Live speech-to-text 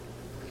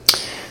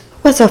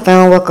What's up,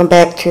 fam? Welcome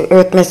back to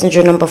Earth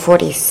Messenger number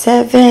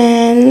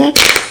 47.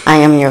 I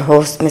am your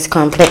host, Miss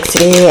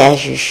Complexity,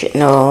 as you should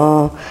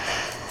know.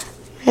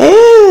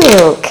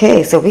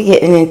 Okay, so we're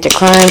getting into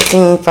Crime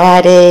Scene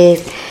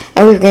Fridays,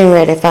 and we're getting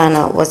ready to find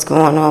out what's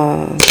going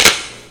on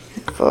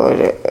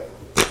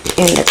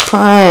in the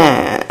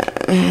crime.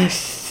 Let's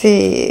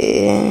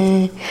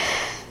see.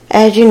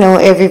 As you know,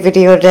 every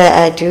video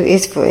that I do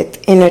is for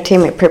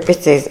entertainment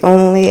purposes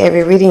only.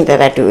 Every reading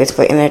that I do is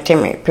for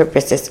entertainment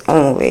purposes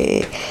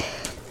only.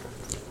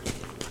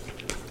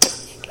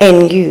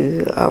 And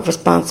you are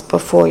responsible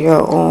for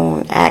your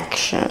own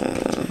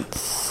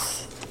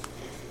actions.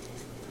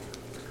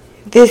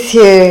 This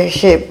here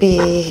should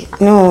be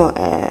known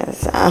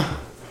as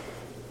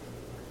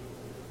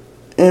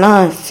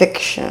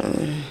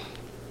non-fiction.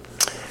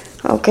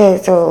 Okay,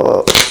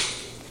 so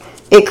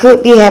it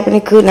could be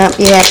happening, it could not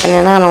be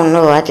happening. I don't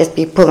know. I just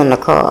be pulling the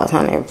cards,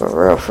 honey, for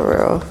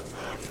real.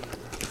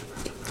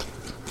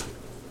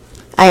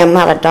 I am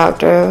not a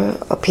doctor,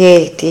 a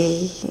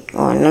PhD,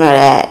 or none of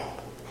that.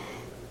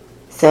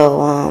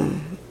 So,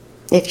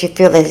 if you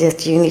feel as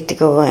if you need to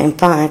go and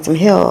find some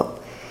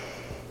help,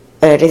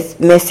 or this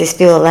message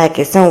feel like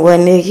it's somewhere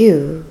near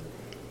you,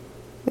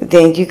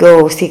 then you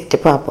go seek the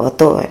proper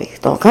authorities.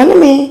 Don't come to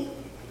me.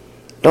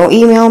 Don't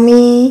email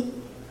me.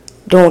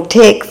 Don't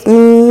text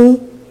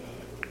me.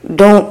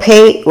 Don't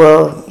pay.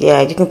 Well,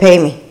 yeah, you can pay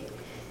me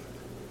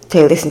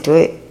to listen to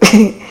it.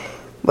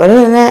 But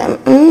other than that,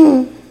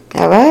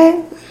 alright.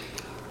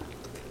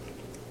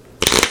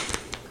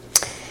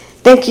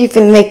 Thank you for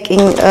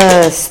making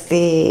us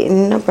the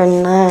number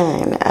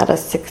 9 out of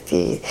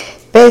 60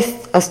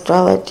 best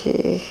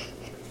astrology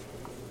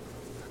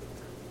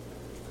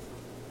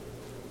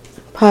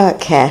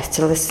podcast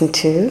to listen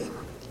to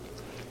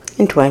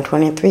in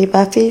 2023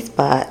 by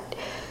FeedSpot.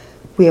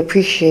 We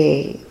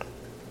appreciate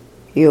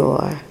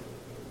your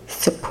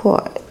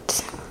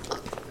support.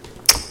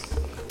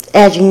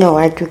 As you know,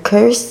 I do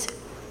curse.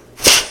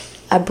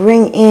 I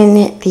bring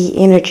in the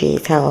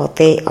energies how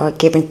they are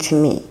given to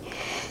me.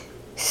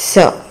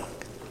 So,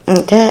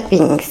 that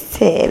being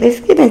said, let's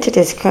get into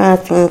this Crime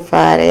Scene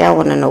Friday. I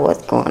want to know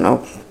what's going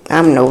on.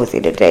 I'm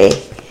nosy today.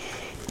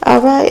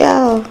 Alright,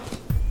 y'all.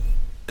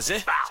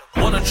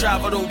 Wanna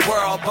travel the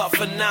world, but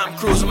for now I'm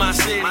cruising my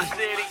city.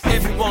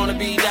 If you wanna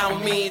be down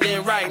with me,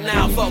 then right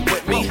now fuck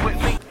with me.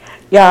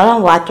 Y'all,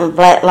 I'm watching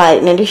Black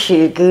Lightning. This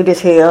shit is good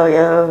as hell,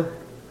 yo.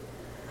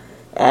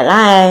 And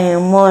I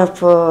ain't more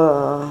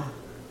for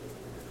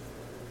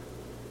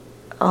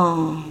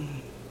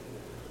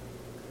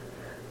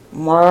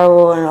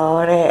Marvel and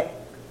all that.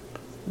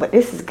 But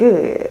this is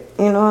good.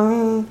 You know what I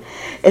mean?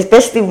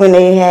 Especially when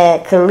they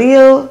had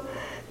Khalil,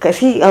 cause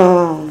he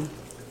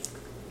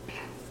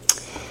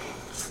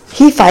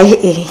fight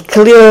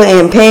Khalil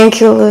and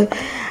Painkiller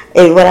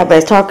is what I've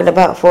been talking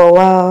about for a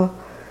while.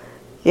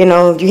 You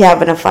know, you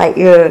having to fight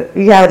you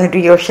having to do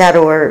your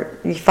shadow work.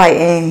 You're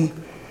fighting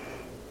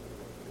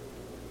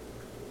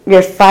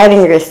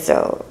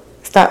yourself.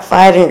 Stop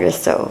fighting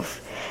yourself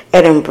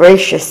and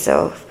embrace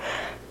yourself.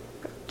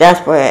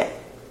 That's what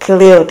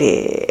Khalil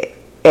did.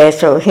 And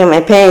so him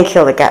and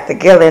Painkiller got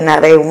together,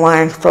 now they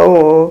one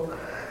soul.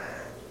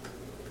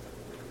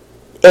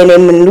 And they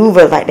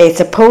maneuver like they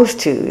supposed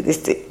to. It's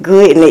the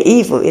good and the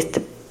evil. It's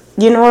the,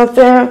 you know what I'm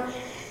saying?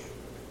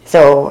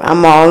 So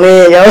I'm all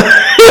in, yo.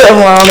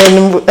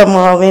 I'm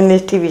all in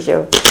this TV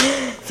show.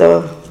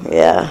 So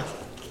yeah.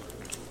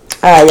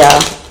 Alright,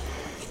 y'all.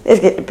 Let's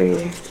get to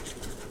breathing.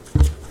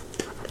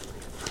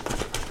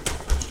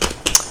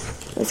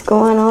 What's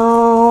going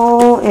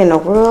on in the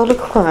world of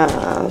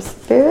crime,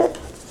 Spirit?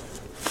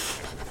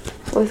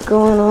 What's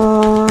going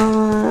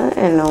on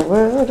in the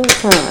world of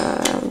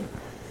crime?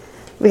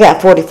 We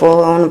got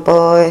 44 on the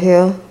board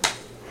here.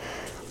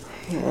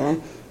 Yeah.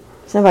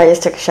 Somebody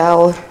just took a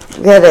shower.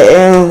 We got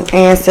the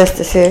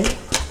ancestors here.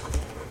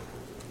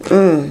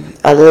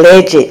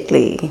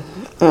 Allegedly.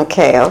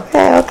 Okay,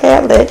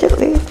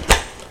 allegedly.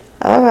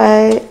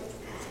 Alright.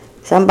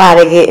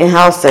 Somebody getting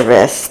house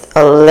arrest.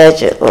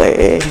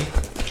 Allegedly.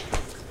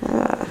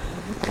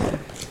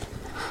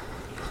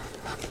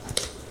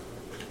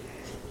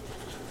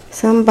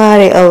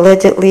 Somebody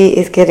allegedly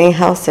is getting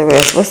house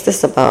arrest. What's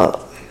this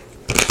about?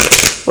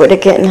 What they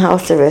getting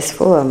house arrest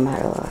for, my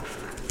love?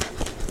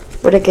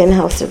 What they getting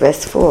house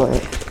arrest for?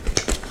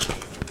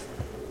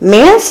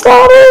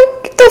 Manslaughter?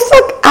 Get the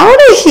fuck out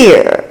of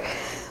here.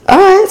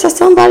 Alright, so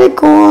somebody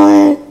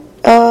going,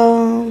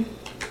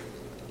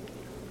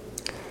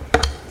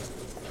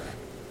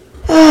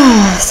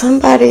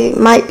 somebody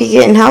might be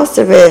getting house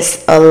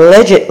arrest,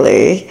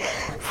 allegedly,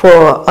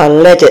 for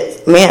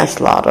alleged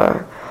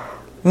manslaughter.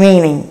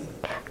 Meaning,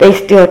 they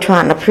still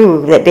trying to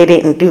prove that they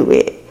didn't do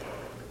it.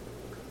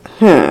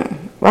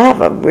 I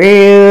have a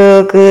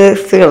real good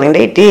feeling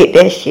they did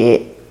that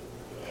shit.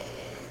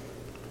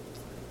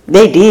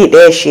 They did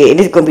that shit.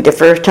 This is going to be the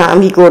first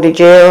time he go to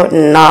jail?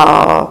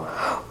 Nah.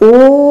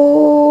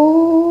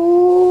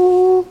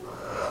 Ooh,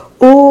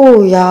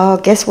 y'all.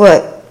 Guess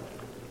what?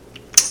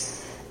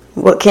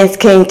 What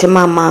came to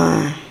my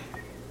mind?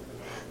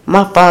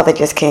 My father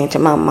just came to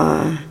my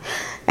mind.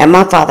 And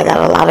my father got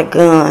a lot of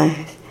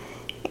guns.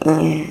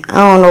 And I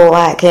don't know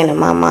why it came to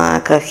my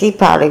mind, because he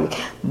probably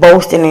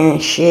boasting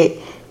and shit,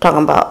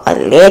 talking about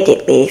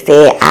allegedly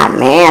said I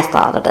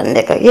manslaughtered the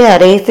nigga. Yeah,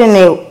 they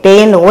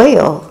in the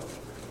well.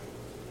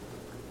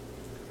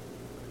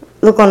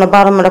 Look on the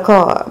bottom of the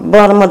car,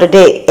 bottom of the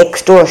deck,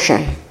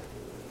 extortion.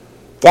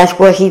 That's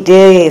what he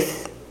did.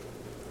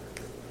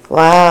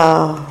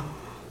 Wow.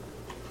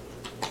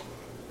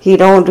 He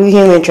don't do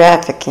human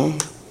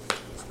trafficking,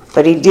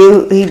 but he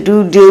do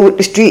deal with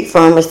the street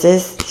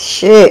pharmacists.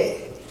 Shit.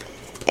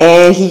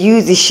 And he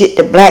uses shit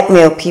to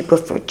blackmail people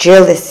for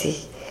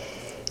jealousy.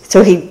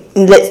 So he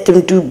lets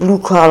them do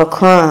blue-collar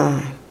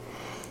crime.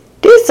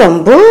 This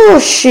some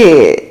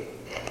bullshit.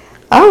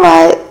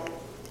 Alright.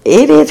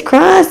 It is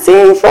Crime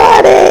Scene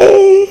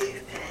Friday.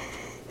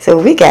 So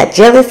we got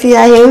jealousy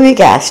out here. We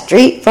got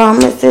street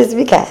pharmacists.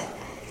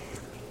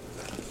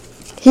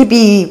 He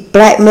be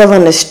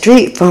blackmailing the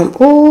street from...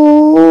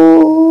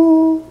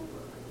 Ooh.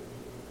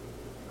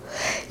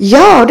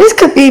 Yo, this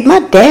could be my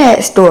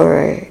dad's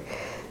story.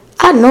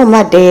 I know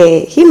my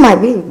dad, he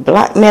might be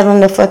blackmailing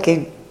the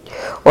fucking,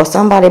 or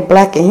somebody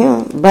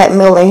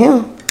blackmailing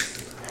him.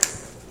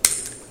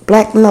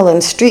 Blackmailing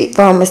street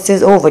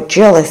pharmacists over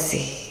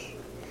jealousy.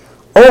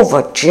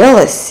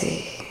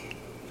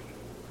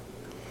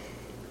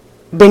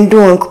 Been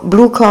doing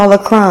blue collar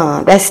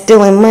crime. That's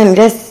stealing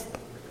money.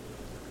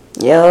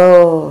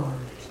 Yo.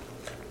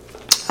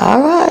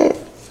 Alright.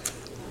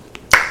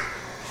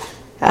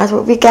 That's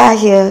what we got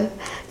here.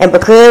 And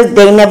because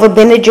they never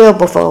been to jail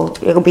before,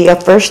 it'll be a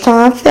first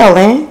time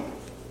felon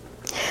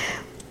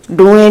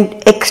doing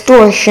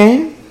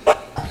extortion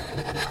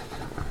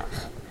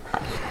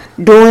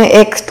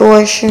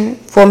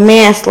for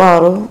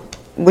manslaughter,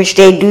 which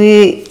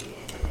they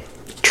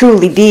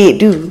truly did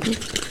do.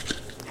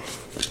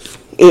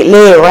 It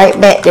led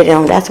right back to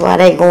them. That's why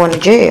they going to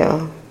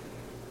jail.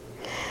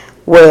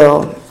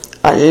 Well,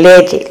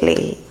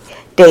 allegedly,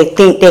 they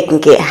think they can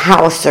get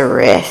house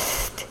arrest.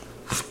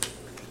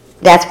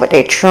 That's what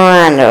they're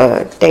trying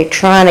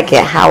to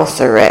get house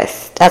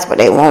arrest. That's what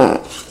they want.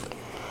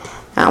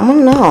 I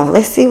don't know.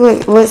 Let's see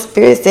what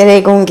spirit say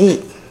they gonna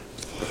get.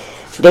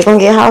 They gonna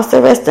get house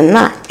arrest or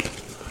not?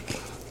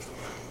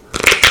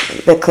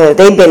 Because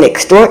they've been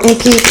extorting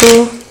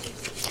people,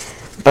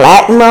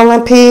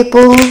 blackmailing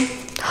people,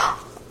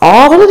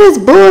 all of this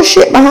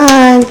bullshit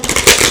behind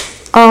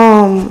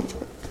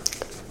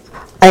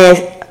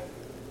a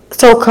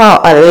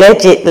so-called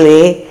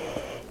allegedly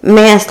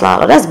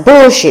manslaughter. That's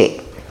bullshit.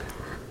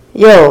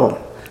 Yo,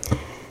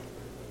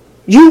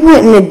 you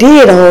wouldn't have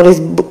did all this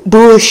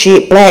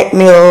bullshit,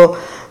 blackmail,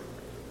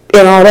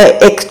 and all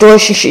that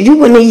extortion shit. You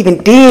wouldn't have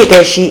even did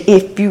that shit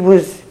if you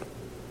was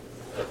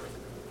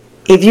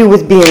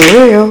being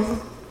real.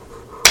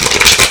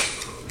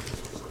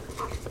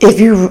 If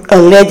you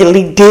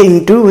allegedly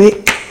didn't do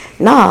it,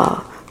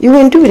 nah, you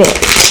wouldn't do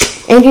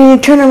that. And you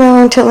turn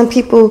around telling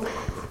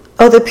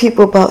other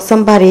people about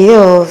somebody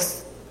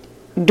else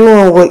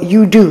doing what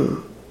you do.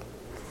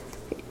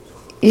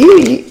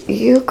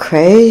 You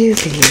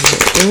crazy.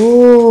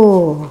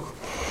 Ooh,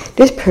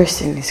 this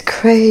person is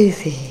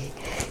crazy.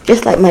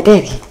 Just like my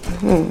daddy.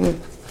 Mm-hmm.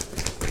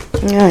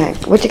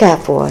 Alright, what you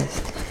got for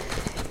us?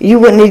 You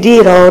wouldn't have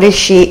did all this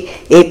shit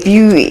if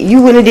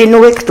you wouldn't have did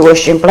no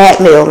extortion,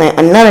 blackmail,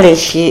 and none of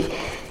this shit.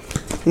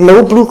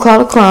 No blue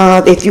collar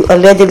crimes if you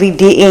allegedly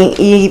didn't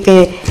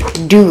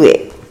even do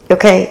it.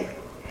 Okay?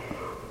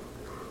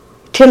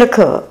 10 of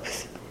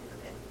Cups.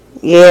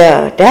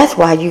 Yeah, that's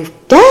why you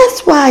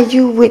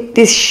with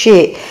this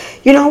shit.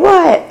 You know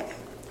what?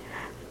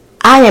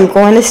 I am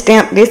going to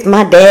stamp this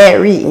my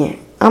dad reading.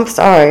 I'm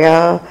sorry,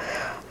 y'all.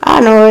 I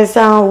know it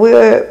sounds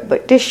weird,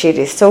 but this shit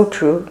is so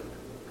true.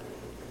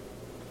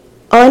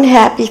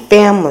 Unhappy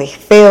family,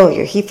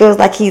 failure. He feels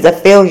like he's a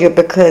failure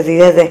because he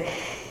doesn't...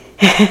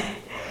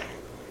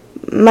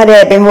 My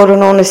dad been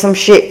holding on to some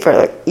shit for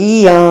like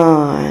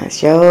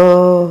eons,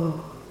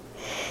 yo.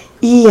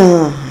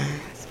 Eons.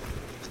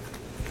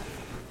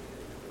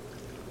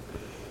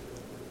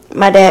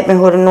 My dad been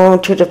holding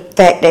on to the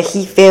fact that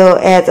he failed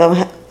as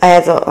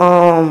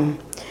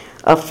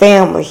a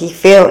family. He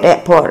failed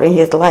that part in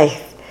his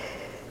life.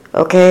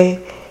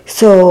 Okay?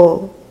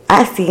 So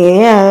I see,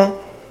 yeah,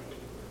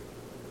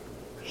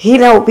 he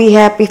don't be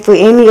happy for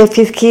any of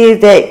his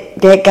kids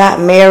that got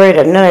married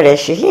or none of that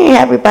shit. He ain't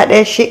happy about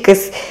that shit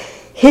because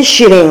his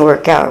shit ain't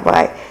work out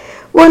right.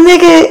 Well,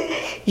 nigga,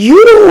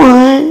 you the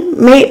one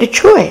made the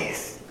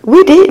choice.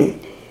 We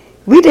didn't.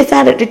 We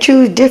decided to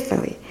choose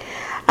differently.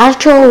 I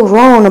chose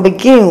wrong to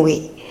begin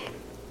with.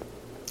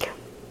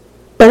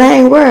 But I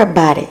ain't worried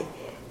about it.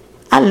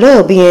 I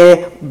love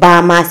being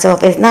by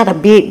myself. It's not a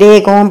big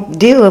daggone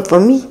deal for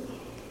me.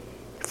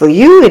 For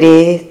you it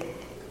is.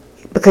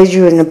 Because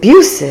you're an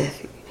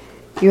abusive.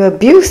 You're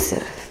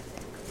abusive.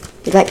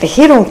 You like to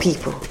hit on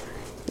people.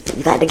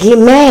 You like to get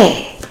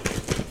mad.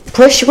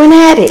 Push you an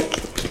addict.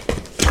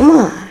 Come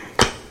on.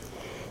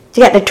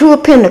 You got the 2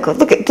 of Pentacles.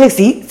 Look,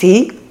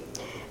 see?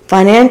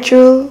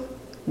 Financial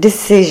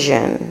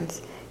decisions.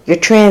 You're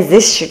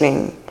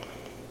transitioning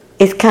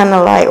it's kind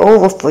of like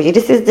over for you.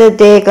 This is the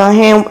daggone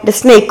hand with the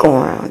snake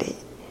around it.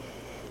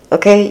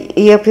 Okay?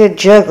 You're up here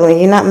juggling.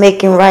 You're not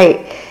making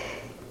right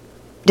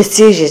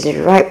decisions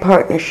and right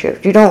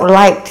partnerships. You don't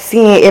like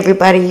seeing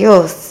everybody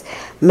else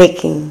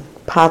making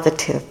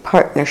positive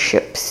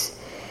partnerships.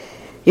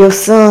 Your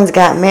sons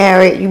got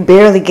married. You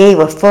barely gave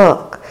a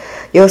fuck.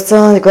 Your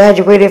sons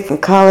graduated from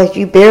college.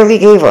 You barely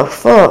gave a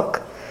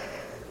fuck.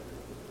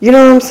 You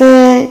know what I'm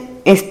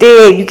saying?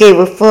 Instead, you gave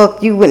a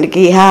fuck. You went to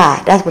get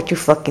high. That's what you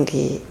fucking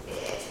did.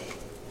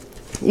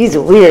 You's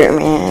a weird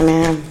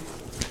man.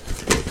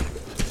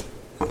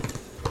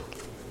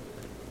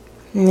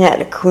 You had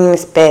the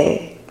Queen's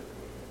bag.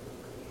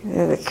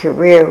 The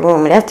career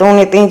woman. That's the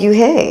only thing you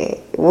had.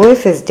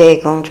 What's his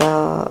daggone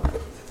job?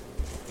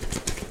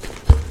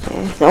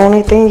 That's the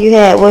only thing you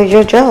had was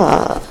your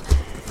job.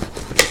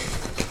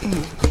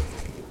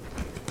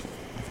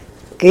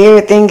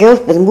 Everything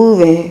else was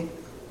moving.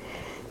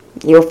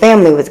 Your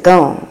family was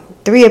gone.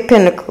 3 of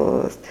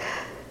Pentacles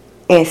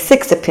and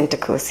 6 of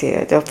Pentacles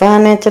here. The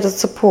financial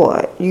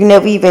support. You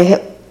never even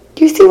helped.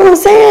 You see what I'm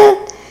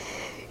saying?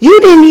 You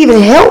didn't even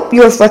help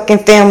your fucking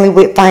family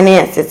with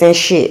finances and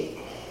shit.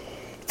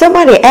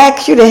 Somebody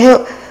asked you to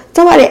help.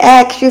 Somebody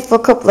asked you for a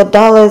couple of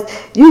dollars.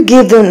 You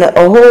give them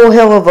a whole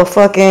hell of a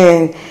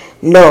fucking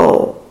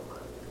no.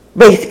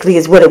 Basically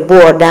is what it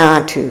boiled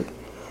down to.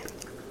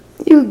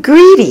 You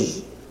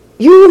greedy.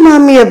 You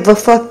remind me of a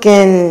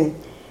fucking...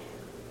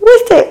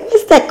 What's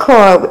that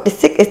card with the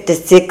 6? It's the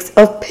 6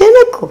 of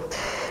Pentacles.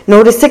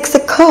 No, the 6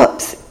 of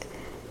Cups.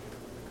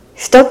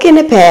 Stuck in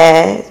the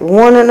past,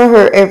 wanting to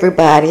hurt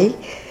everybody,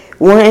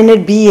 wanting to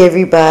be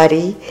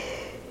everybody,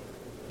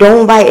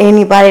 don't like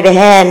anybody to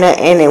have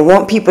nothing, and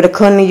want people to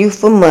come to you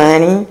for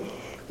money.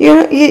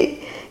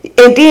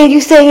 And then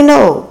you say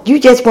no. You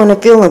just want to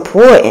feel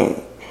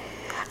important.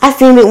 I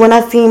seen it when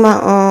I seen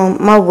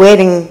my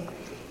wedding,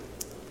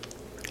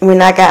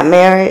 when I got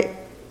married,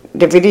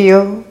 the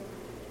video.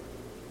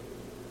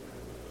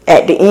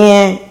 At the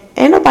end,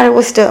 ain't nobody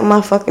was stuck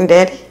my fucking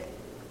daddy.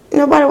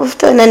 Nobody was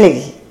stuck that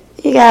nigga.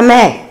 He got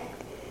mad.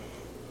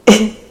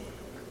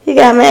 He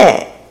got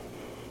mad.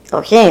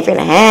 Oh, she ain't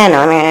finna hand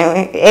on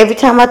me. Every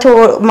time I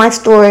told my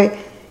story,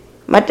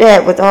 my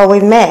dad was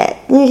always mad.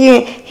 He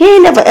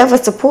ain't never ever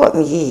support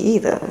me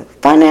either.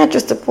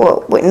 Financial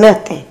support with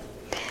nothing.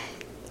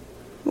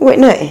 With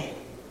nothing.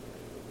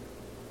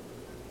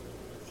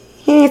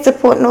 He ain't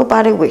support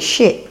nobody with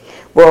shit.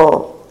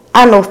 Well,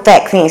 I know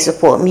facts, he ain't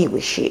support me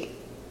with shit.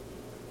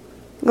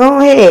 Go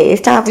ahead.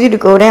 It's time for you to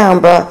go down,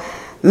 bro.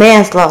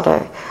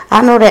 Manslaughter.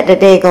 I know that the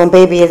daggone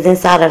baby is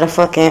inside of the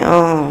fucking,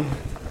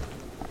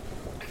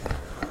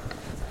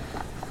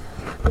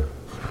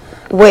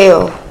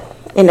 well,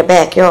 in the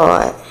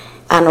backyard.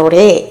 I know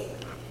that.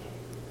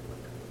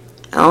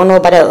 I don't know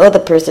about that other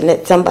person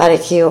that somebody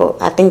killed.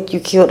 I think you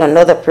killed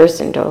another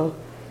person, though.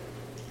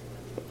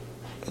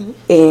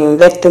 And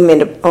left them in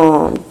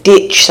the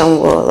ditch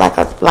somewhere, like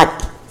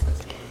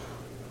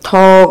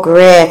tall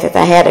grasses.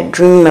 I had a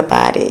dream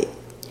about it.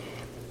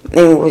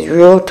 And it was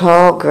real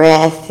tall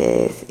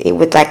grasses. It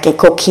was like in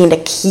Coquina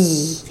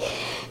Key.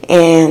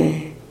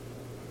 And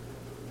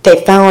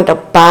they found a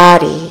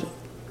body.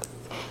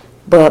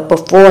 But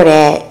before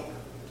that,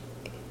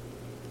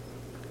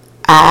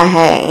 I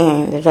had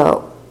ended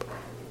up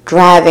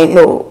driving.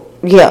 The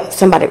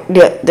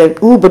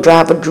Uber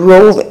driver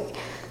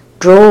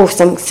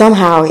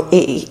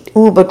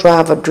Uber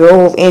driver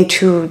drove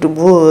into the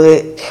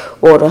wood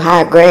or the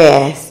high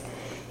grass.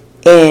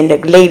 And the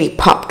lady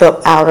popped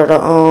up out of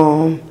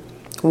the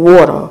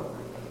water.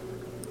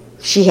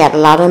 She had a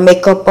lot of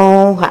makeup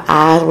on. Her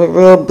eyes were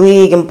real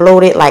big and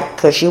bloated,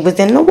 because she was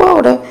in the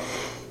water.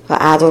 Her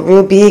eyes were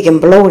real big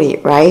and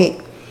bloated, right?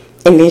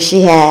 And then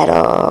she had,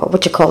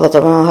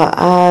 around her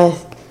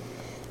eyes.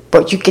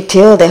 But you could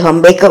tell that her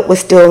makeup was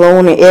still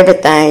on and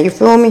everything, you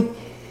feel me?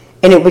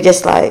 And it was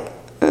just like,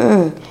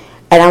 And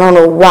I don't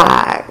know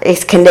why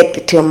it's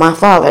connected to my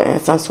father in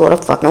some sort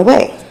of fucking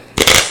way.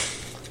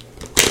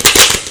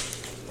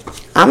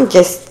 I'm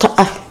just...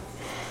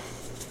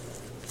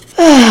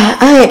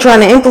 I ain't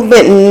trying to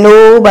implement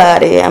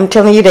nobody. I'm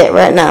telling you that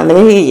right now. Let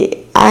me hear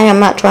you. I am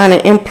not trying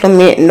to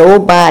implement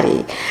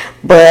nobody.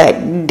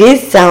 But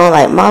this sounds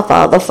like my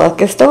father's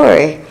fucking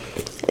story.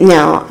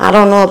 Now, I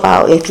don't know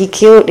about if he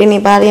killed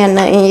anybody or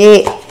nothing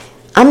yet.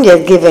 I'm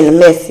just giving a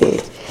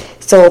message.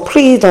 So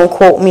please don't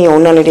quote me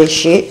on none of this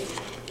shit.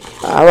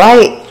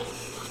 Alright?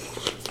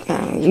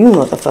 You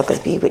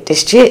motherfuckers be with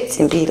this shit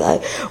and be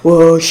like,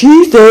 well,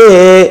 she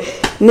said,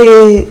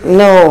 nigga,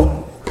 no.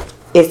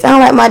 It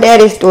sounds like my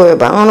daddy's story,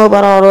 but I don't know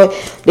about all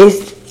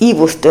this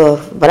evil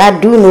stuff. But I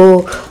do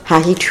know how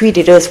he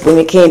treated us when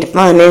it came to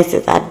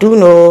finances. I do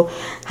know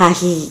how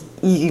he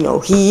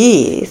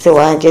is. So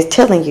I'm just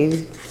telling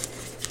you.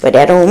 But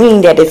that don't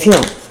mean that it's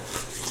him.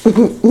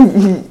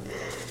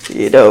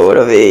 You know what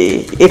I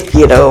mean? If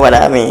you know what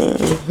I mean.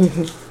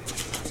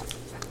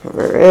 For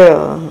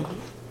real.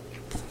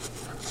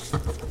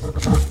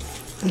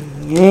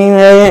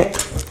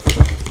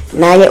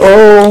 Now you're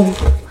old.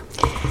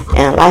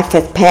 And life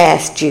has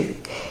passed you.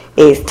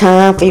 It's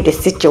time for you to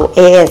sit your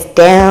ass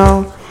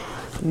down.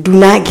 Do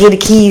not give the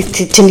keys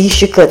to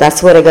Tanisha, because I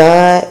swear to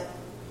God,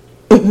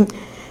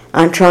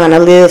 I'm trying to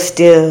live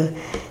still. It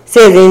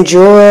says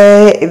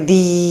enjoy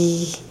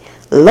the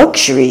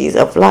luxuries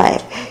of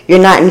life. You're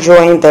not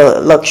enjoying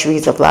the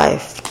luxuries of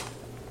life.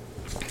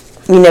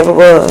 You never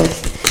was.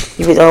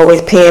 You was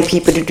always paying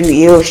people to do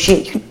ill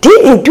shit. You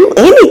didn't do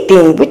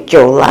anything with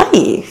your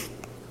life.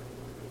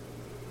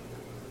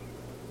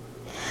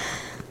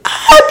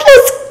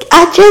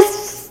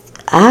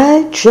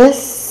 I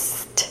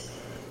just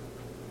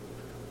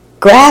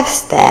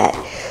grasped that.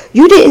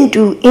 You didn't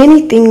do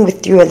anything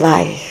with your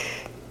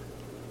life.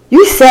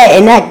 You sat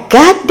in that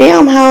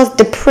goddamn house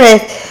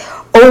depressed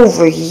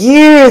over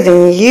years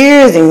and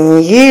years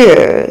and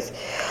years.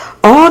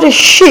 All the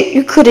shit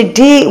you could have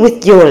did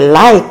with your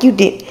life, you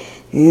did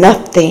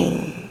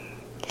nothing.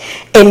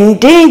 And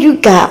then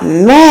you got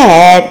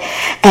mad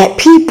at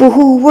people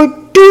who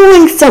were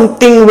doing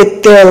something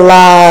with their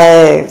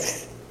lives.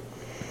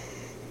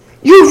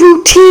 Your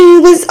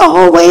routine was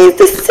always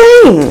the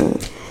same.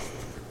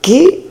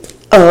 Get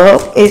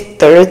up, it's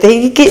Thursday,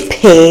 you get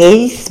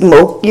paid,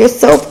 smoke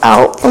yourself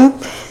out from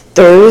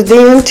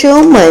Thursday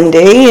until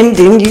Monday, and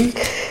then you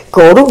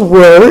go to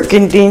work,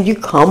 and then you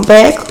come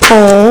back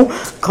home.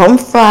 Come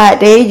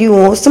Friday, you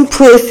want some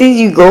pussy,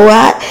 you go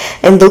out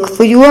and look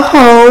for you a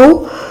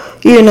hoe.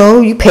 You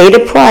know, you pay the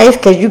price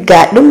because you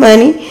got the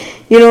money.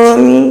 You know what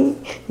I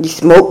mean? You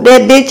smoke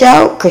that bitch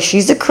out because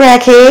she's a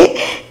crackhead,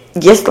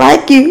 just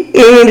like you,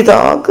 and it's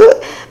all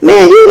good.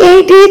 Man, you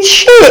ain't did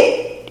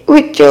shit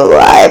with your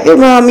life. It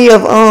remind me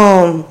of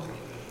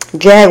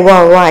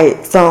Jaguar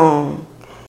Wright song.